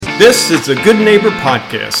This is the Good Neighbor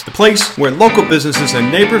Podcast, the place where local businesses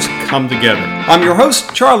and neighbors come together. I'm your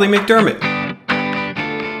host, Charlie McDermott.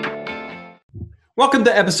 Welcome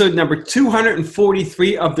to episode number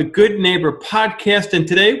 243 of the Good Neighbor Podcast, and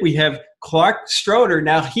today we have Clark Stroder.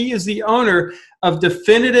 Now, he is the owner of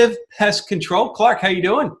Definitive Pest Control. Clark, how you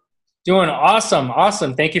doing? Doing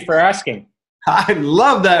awesome. Thank you for asking. I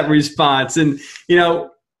love that response, and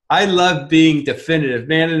I love being definitive.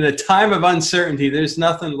 Man, in a time of uncertainty, there's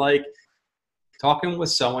nothing like talking with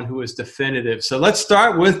someone who is definitive. So let's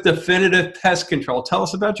start with Definitive Pest Control. Tell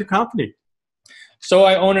us about your company. So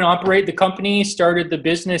I own and operate the company, started the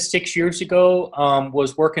business 6 years ago,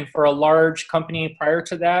 was working for a large company prior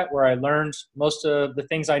to that where I learned most of the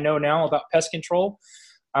things I know now about pest control.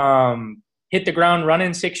 Hit the ground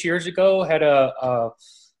running 6 years ago, had a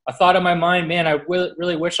thought in my mind, man, I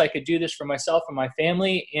really wish I could do this for myself and my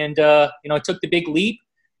family. And, I took the big leap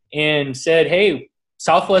and said, hey,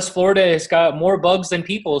 Southwest Florida has got more bugs than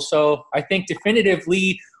people. So I think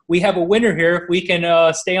definitively we have a winner here if we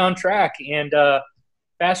can stay on track. And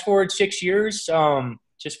fast forward 6 years,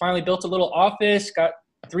 just finally built a little office, got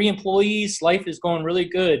 3 employees. Life is going really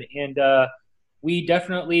good. And we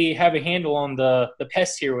definitely have a handle on the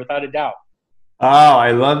pests here without a doubt. Oh, I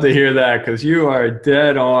love to hear that because you are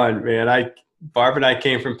dead on, man. Barb and I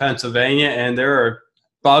came from Pennsylvania, and there are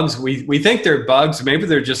bugs. We think they're bugs. Maybe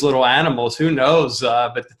they're just little animals. Who knows?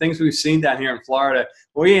 But the things we've seen down here in Florida,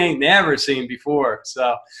 we ain't never seen before.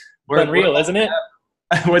 So it's unreal, isn't it?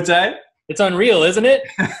 What's that? It's unreal, isn't it?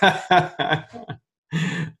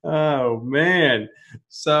 Oh, man.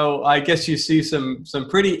 So I guess you see some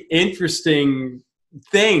pretty interesting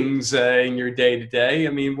things in your day-to-day. I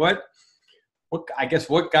mean, what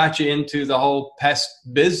got you into the whole pest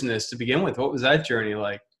business to begin with? What was that journey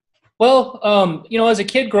like? Well, as a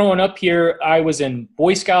kid growing up here, I was in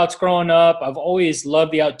Boy Scouts growing up. I've always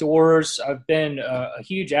loved the outdoors. I've been a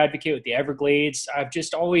huge advocate with the Everglades. I've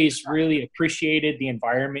just always really appreciated the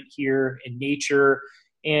environment here and nature.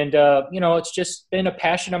 And, it's just been a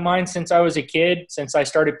passion of mine since I was a kid, since I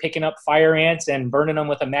started picking up fire ants and burning them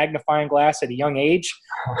with a magnifying glass at a young age.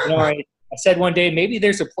 I said one day, maybe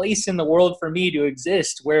there's a place in the world for me to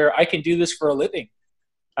exist where I can do this for a living.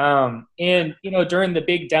 During the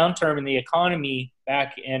big downturn in the economy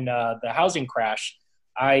back in the housing crash,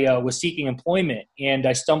 I was seeking employment, and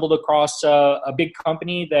I stumbled across a big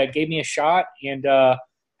company that gave me a shot, and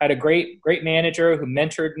had a great manager who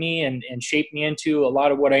mentored me and shaped me into a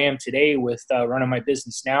lot of what I am today with running my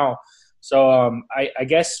business now. So I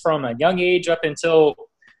guess from a young age up until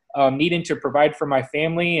needing to provide for my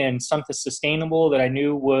family and something sustainable that I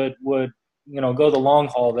knew would go the long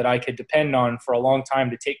haul, that I could depend on for a long time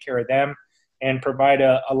to take care of them and provide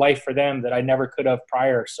a life for them that I never could have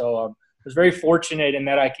prior. So I was very fortunate in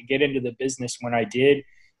that I could get into the business when I did.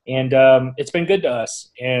 And it's been good to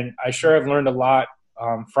us. And I sure have learned a lot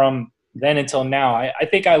from then until now. I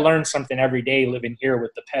think I learned something every day living here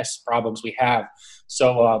with the pest problems we have.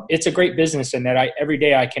 So it's a great business in that every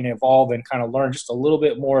day I can evolve and kind of learn just a little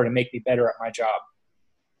bit more to make me better at my job.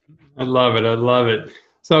 I love it.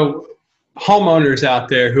 So homeowners out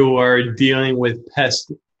there who are dealing with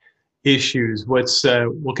pest issues, what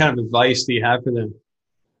kind of advice do you have for them?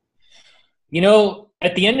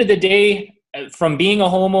 At the end of the day, from being a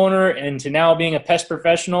homeowner and to now being a pest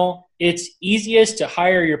professional, it's easiest to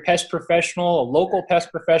hire your pest professional, a local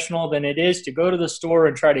pest professional, than it is to go to the store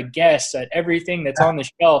and try to guess at everything that's on the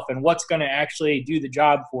shelf and what's going to actually do the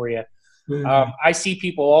job for you. I see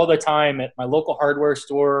people all the time at my local hardware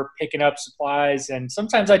store picking up supplies, and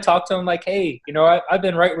sometimes I talk to them like, hey, I've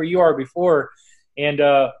been right where you are before, and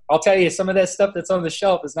I'll tell you, some of that stuff that's on the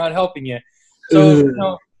shelf is not helping you.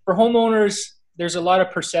 So for homeowners, there's a lot of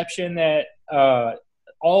perception that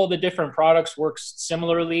all the different products work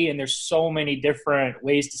similarly, and there's so many different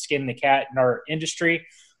ways to skin the cat in our industry.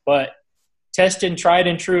 But tested, tried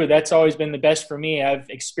and true, that's always been the best for me. I've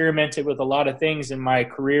experimented with a lot of things in my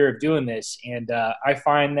career of doing this, and I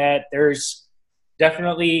find that there's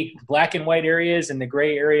definitely black and white areas, and the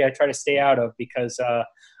gray area I try to stay out of, because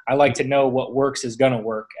I like to know what works is going to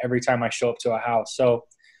work every time I show up to a house. So,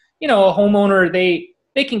 a homeowner,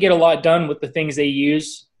 they can get a lot done with the things they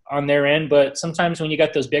use on their end, but sometimes when you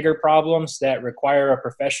got those bigger problems that require a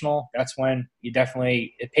professional, that's when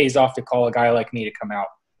it pays off to call a guy like me to come out.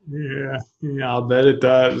 Yeah, I'll bet it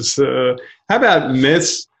does. How about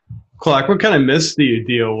myths, Clark? What kind of myths do you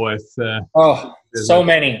deal with? So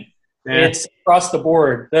many. Yeah. It's across the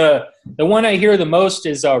board. The one I hear the most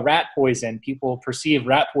is rat poison. People perceive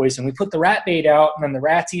rat poison. We put the rat bait out, and then the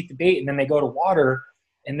rats eat the bait, and then they go to water,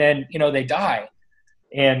 and then they die.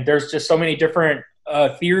 And there's just so many different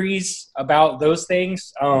theories about those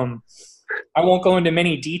things. I won't go into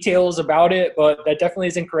many details about it, but that definitely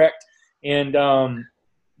is incorrect. And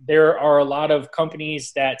there are a lot of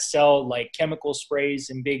companies that sell like chemical sprays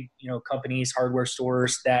and big, companies, hardware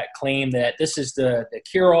stores that claim that this is the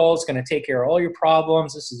cure-all. It's going to take care of all your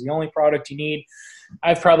problems. This is the only product you need.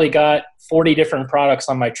 I've probably got 40 different products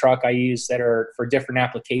on my truck I use that are for different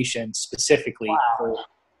applications, specifically for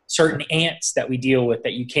certain ants that we deal with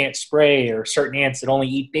that you can't spray, or certain ants that only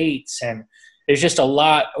eat baits. And there's just a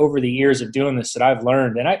lot over the years of doing this that I've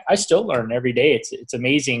learned, and I still learn every day. It's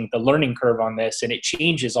amazing, the learning curve on this, and it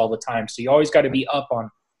changes all the time. So you always got to be up on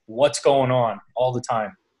what's going on all the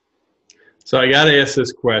time. So I got to ask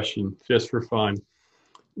this question just for fun.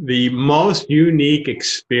 The most unique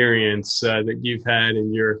experience that you've had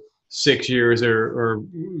in your 6 years or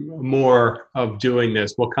more of doing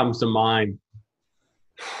this, what comes to mind?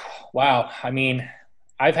 Wow. I mean,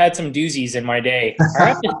 I've had some doozies in my day. I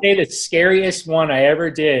have to say the scariest one I ever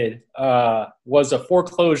did was a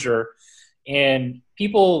foreclosure. And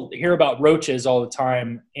people hear about roaches all the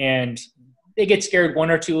time, and they get scared, one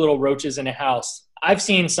or two little roaches in a house. I've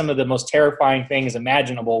seen some of the most terrifying things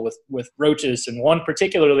imaginable with roaches. And one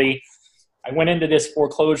particularly, I went into this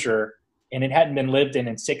foreclosure, and it hadn't been lived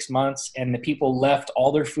in 6 months. And the people left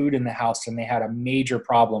all their food in the house, and they had a major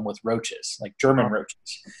problem with roaches, like German roaches.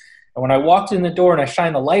 And when I walked in the door and I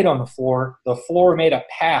shined the light on the floor made a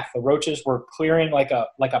path. The roaches were clearing like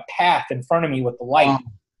a path in front of me with the light.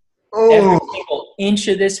 Oh. Every single inch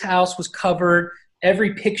of this house was covered.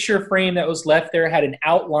 Every picture frame that was left there had an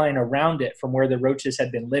outline around it from where the roaches had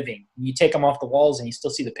been living. You take them off the walls and you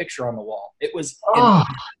still see the picture on the wall. It was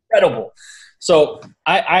incredible. So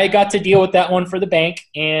I got to deal with that one for the bank,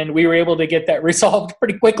 and we were able to get that resolved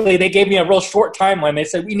pretty quickly. They gave me a real short timeline. They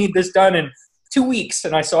said, we need this done in 2 weeks.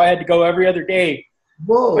 And so I had to go every other day,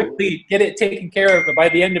 quickly get it taken care of. But by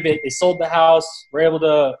the end of it, they sold the house, were able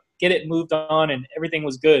to get it moved on, and everything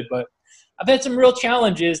was good. But I've had some real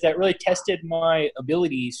challenges that really tested my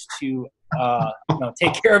abilities to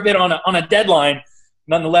take care of it on a deadline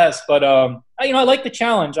nonetheless. But I like the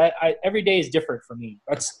challenge. I every day is different for me.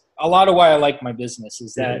 That's a lot of why I like my business,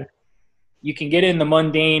 is that you can get in the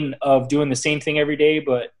mundane of doing the same thing every day,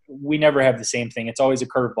 but we never have the same thing. It's always a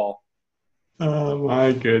curveball. Oh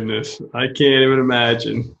my goodness. I can't even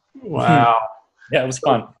imagine. Wow. Yeah, it was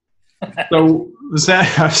fun. So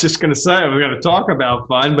I was just going to say, we're going to talk about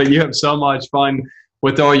fun, but you have so much fun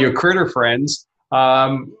with all your critter friends.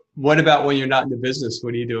 What about when you're not in the business?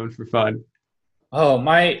 What are you doing for fun? Oh,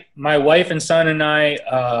 my wife and son and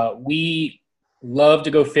I, we love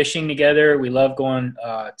to go fishing together. We love going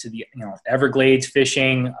to the Everglades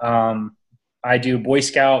fishing. I do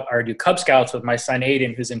Cub Scouts with my son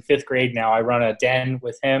Aiden, who's in 5th grade now. I run a den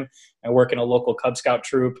with him. I work in a local Cub Scout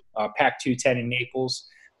troop, Pack 210 in Naples.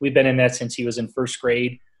 We've been in that since he was in 1st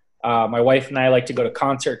grade. My wife and I like to go to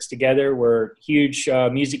concerts together. We're huge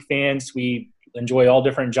music fans. We enjoy all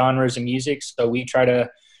different genres of music, so we try to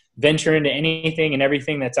venture into anything and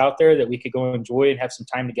everything that's out there that we could go enjoy and have some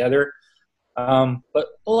time together. But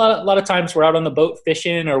a lot of times we're out on the boat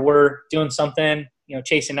fishing, or we're doing something,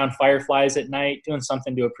 chasing down fireflies at night, doing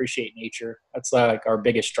something to appreciate nature. That's like our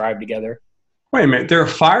biggest drive together. Wait a minute. There are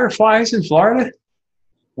fireflies in Florida?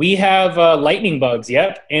 We have lightning bugs,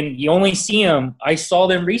 yep. And you only see them. I saw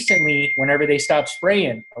them recently whenever they stopped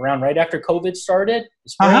spraying, around right after COVID started. The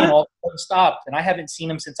spraying all of a sudden stopped, and I haven't seen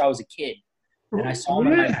them since I was a kid. And I saw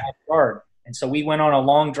them in my backyard. And so we went on a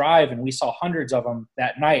long drive, and we saw hundreds of them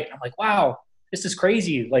that night. I'm like, wow, this is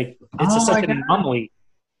crazy. Like, it's just such an anomaly.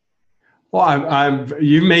 Well,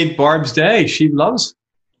 you made Barb's day. She loves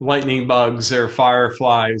lightning bugs or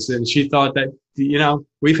fireflies, and she thought that,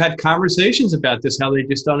 we've had conversations about this, how they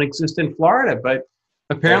just don't exist in Florida, but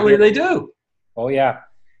apparently they do. Oh, yeah.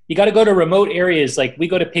 You got to go to remote areas. Like, we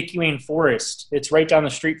go to Picayune Forest. It's right down the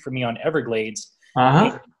street from me on Everglades.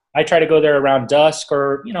 I try to go there around dusk,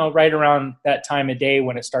 or, right around that time of day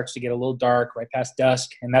when it starts to get a little dark, right past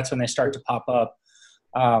dusk, and that's when they start to pop up.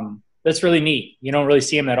 That's really neat. You don't really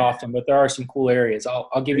see them that often, but there are some cool areas.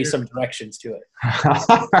 I'll give you some directions to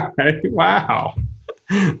it. Wow.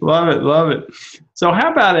 Love it. So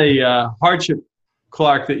how about a hardship,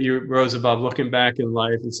 Clark, that you rose above, looking back in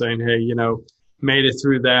life and saying, hey, made it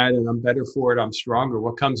through that, and I'm better for it, I'm stronger?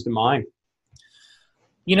 What comes to mind?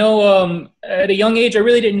 At a young age, I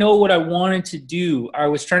really didn't know what I wanted to do. I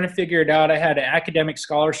was trying to figure it out. I had an academic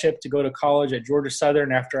scholarship to go to college at Georgia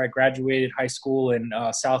Southern after I graduated high school in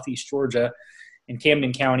Southeast Georgia in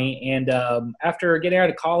Camden County. And after getting out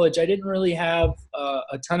of college, I didn't really have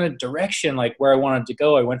a ton of direction, like where I wanted to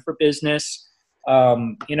go. I went for business.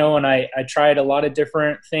 And I tried a lot of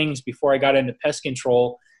different things before I got into pest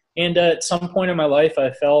control. And at some point in my life,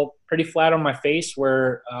 I fell pretty flat on my face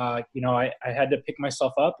where, I had to pick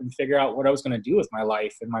myself up and figure out what I was going to do with my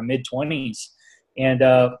life in my mid-20s. And,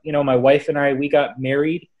 my wife and I, we got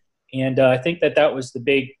married. And I think that was the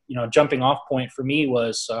big, jumping off point for me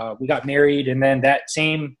was we got married. And then that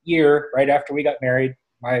same year, right after we got married,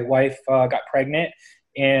 my wife got pregnant.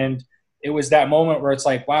 And it was that moment where it's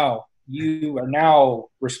like, wow, you are now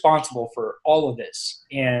responsible for all of this,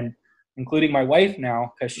 and including my wife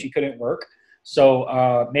now because she couldn't work.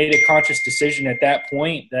 So made a conscious decision at that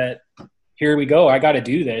point that here we go, I got to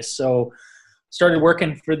do this. So started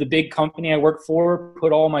working for the big company I worked for,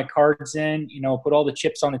 put all my cards in, put all the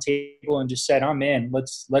chips on the table and just said, I'm in,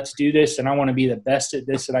 let's do this. And I want to be the best at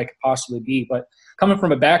this that I could possibly be. But coming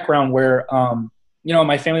from a background where,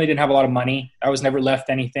 my family didn't have a lot of money. I was never left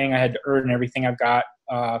anything. I had to earn everything I've got,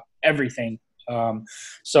 everything.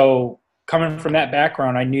 So coming from that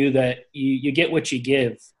background, I knew that you get what you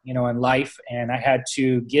give, in life. And I had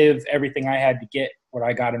to give everything I had to get what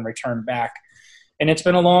I got in return back. And it's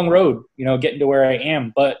been a long road, getting to where I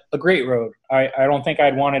am, but a great road. I don't think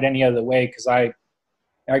I'd want it any other way because I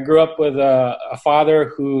grew up with a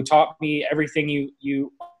father who taught me everything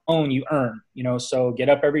you own, you earn, so get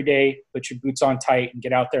up every day, put your boots on tight and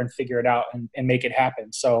get out there and figure it out and make it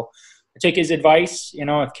happen. So I take his advice,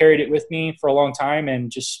 I've carried it with me for a long time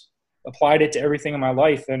and just applied it to everything in my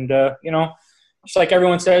life. And, just like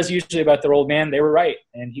everyone says usually about their old man, they were right.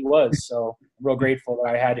 And he was. So I'm real grateful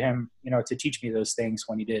that I had him, to teach me those things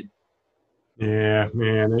when he did. Yeah,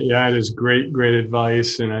 man. Yeah, it is great, great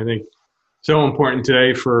advice. And I think so important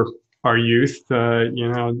today for our youth.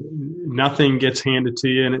 Nothing gets handed to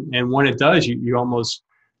you. And when it does, I think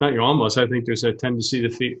there's a tendency to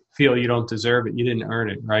feel you don't deserve it. You didn't earn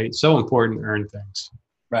it, right? So important to earn things.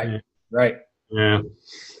 Right, yeah. Right. Yeah.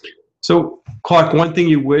 So, Clark, one thing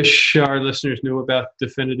you wish our listeners knew about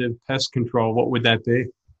Definitive Pest Control, what would that be?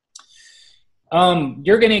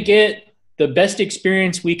 You're going to get the best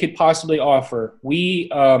experience we could possibly offer. We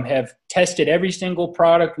have tested every single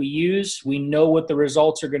product we use. We know what the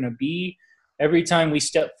results are going to be. Every time we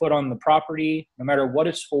step foot on the property, no matter what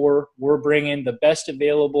it's for, we're bringing the best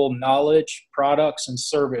available knowledge, products, and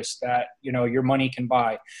service that, your money can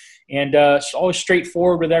buy. And it's always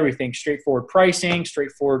straightforward with everything, straightforward pricing,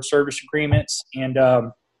 straightforward service agreements, and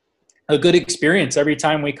a good experience every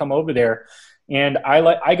time we come over there. And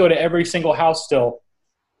I go to every single house still.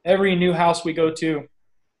 Every new house we go to,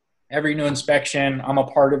 every new inspection, I'm a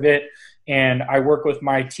part of it. And I work with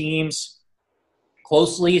my teams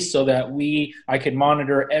closely so that I could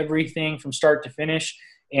monitor everything from start to finish.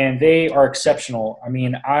 And they are exceptional. I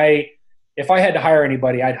mean, if I had to hire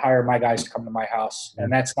anybody, I'd hire my guys to come to my house. And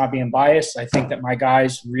that's not being biased. I think that my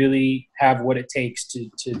guys really have what it takes to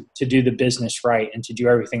do the business right and to do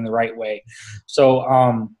everything the right way.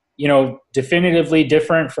 So, definitively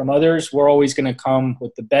different from others. We're always going to come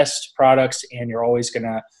with the best products, and you're always going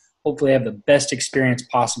to hopefully have the best experience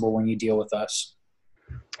possible when you deal with us.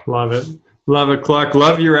 Love it. Love it, Clark.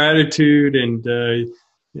 Love your attitude and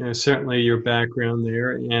certainly your background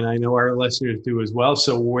there. And I know our listeners do as well.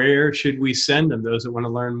 So where should we send them, those that want to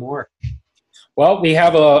learn more? Well, we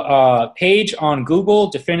have a page on Google,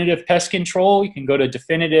 Definitive Pest Control. You can go to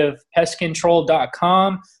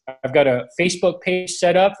definitivepestcontrol.com. I've got a Facebook page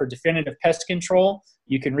set up for Definitive Pest Control.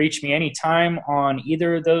 You can reach me anytime on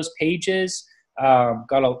either of those pages.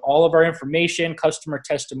 Got all of our information, customer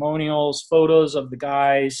testimonials, photos of the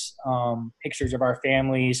guys, pictures of our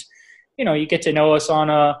families. You get to know us on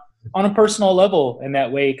a personal level in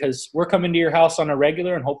that way because we're coming to your house on a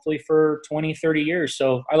regular and hopefully for 20, 30 years.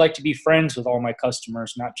 So I like to be friends with all my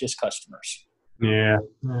customers, not just customers. Yeah,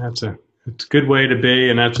 it's a good way to be.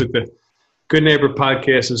 And that's what the Good Neighbor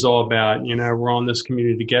podcast is all about. We're on this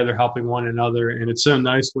community together, helping one another. And it's so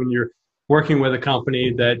nice when you're working with a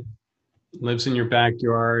company that lives in your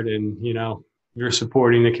backyard and, you're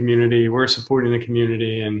supporting the community, we're supporting the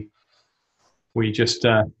community, and we just,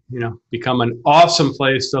 become an awesome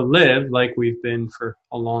place to live like we've been for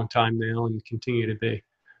a long time now and continue to be.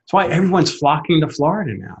 That's why everyone's flocking to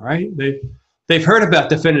Florida now, right? They've heard about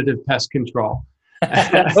Definitive Pest Control.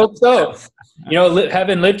 I hope so.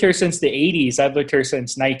 Having lived here since the 80s, I've lived here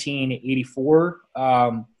since 1984,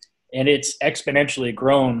 and it's exponentially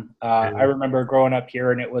grown. I remember growing up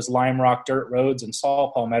here, and it was lime rock dirt roads and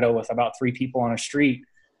saw palmetto with about 3 people on a street.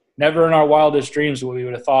 Never in our wildest dreams would we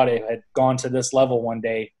would have thought it had gone to this level one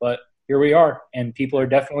day, but here we are, and people are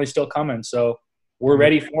definitely still coming. So we're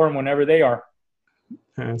ready for them whenever they are.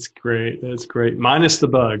 That's great. That's great. Minus the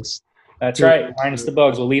bugs. That's right. Minus the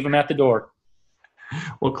bugs. We'll leave them at the door.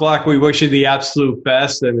 Well, Clark, we wish you the absolute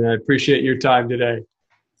best, and I appreciate your time today.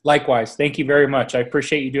 Likewise. Thank you very much. I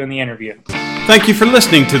appreciate you doing the interview. Thank you for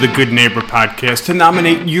listening to the Good Neighbor Podcast. To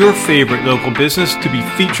nominate your favorite local business to be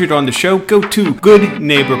featured on the show, go to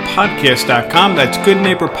goodneighborpodcast.com. That's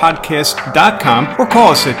goodneighborpodcast.com, or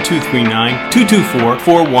call us at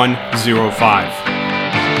 239-224-4105.